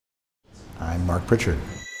I'm Marc Pritchard.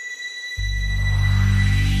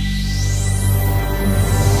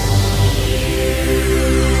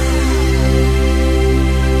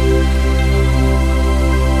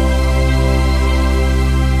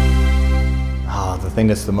 The thing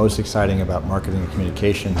that's the most exciting about marketing and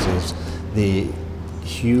communications is the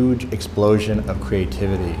huge explosion of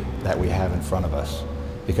creativity that we have in front of us,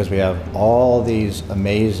 because we have all these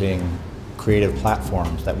amazing creative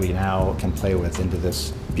platforms that we now can play with into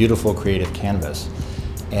this beautiful creative canvas.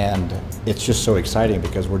 And it's just so exciting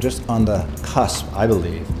because we're just on the cusp, I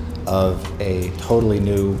believe, of a totally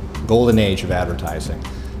new golden age of advertising,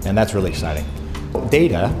 and that's really exciting.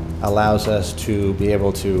 Data allows us to be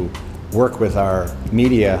able to work with our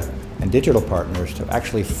media and digital partners to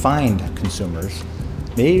actually find consumers,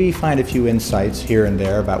 maybe find a few insights here and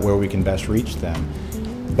there about where we can best reach them.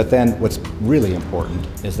 But then what's really important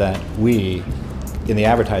is that we, in the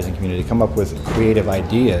advertising community, come up with creative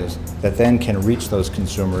ideas that then can reach those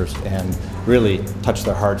consumers and really touch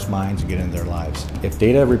their hearts, minds, and get into their lives. If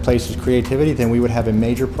data replaces creativity, then we would have a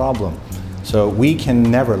major problem. So we can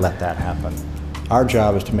never let that happen. Our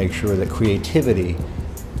job is to make sure that creativity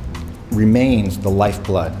remains the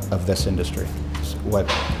lifeblood of this industry.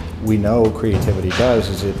 What we know creativity does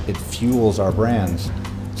is it fuels our brands.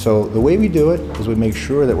 So the way we do it is we make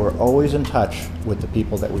sure that we're always in touch with the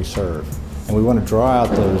people that we serve. And we want to draw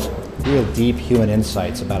out those real deep human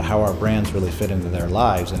insights about how our brands really fit into their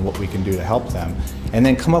lives and what we can do to help them. And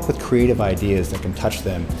then come up with creative ideas that can touch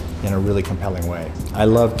them in a really compelling way. I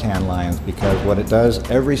love Cannes Lions because what it does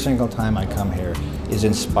every single time I come here is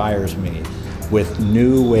inspires me with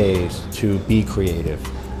new ways to be creative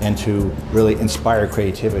and to really inspire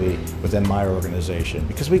creativity within my organization.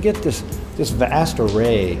 Because we get this vast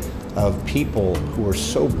array of people who are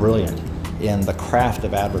so brilliant in the craft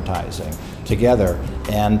of advertising together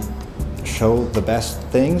and show the best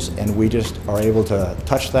things, and we just are able to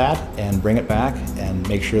touch that and bring it back and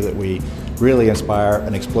make sure that we really inspire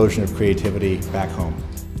an explosion of creativity back home.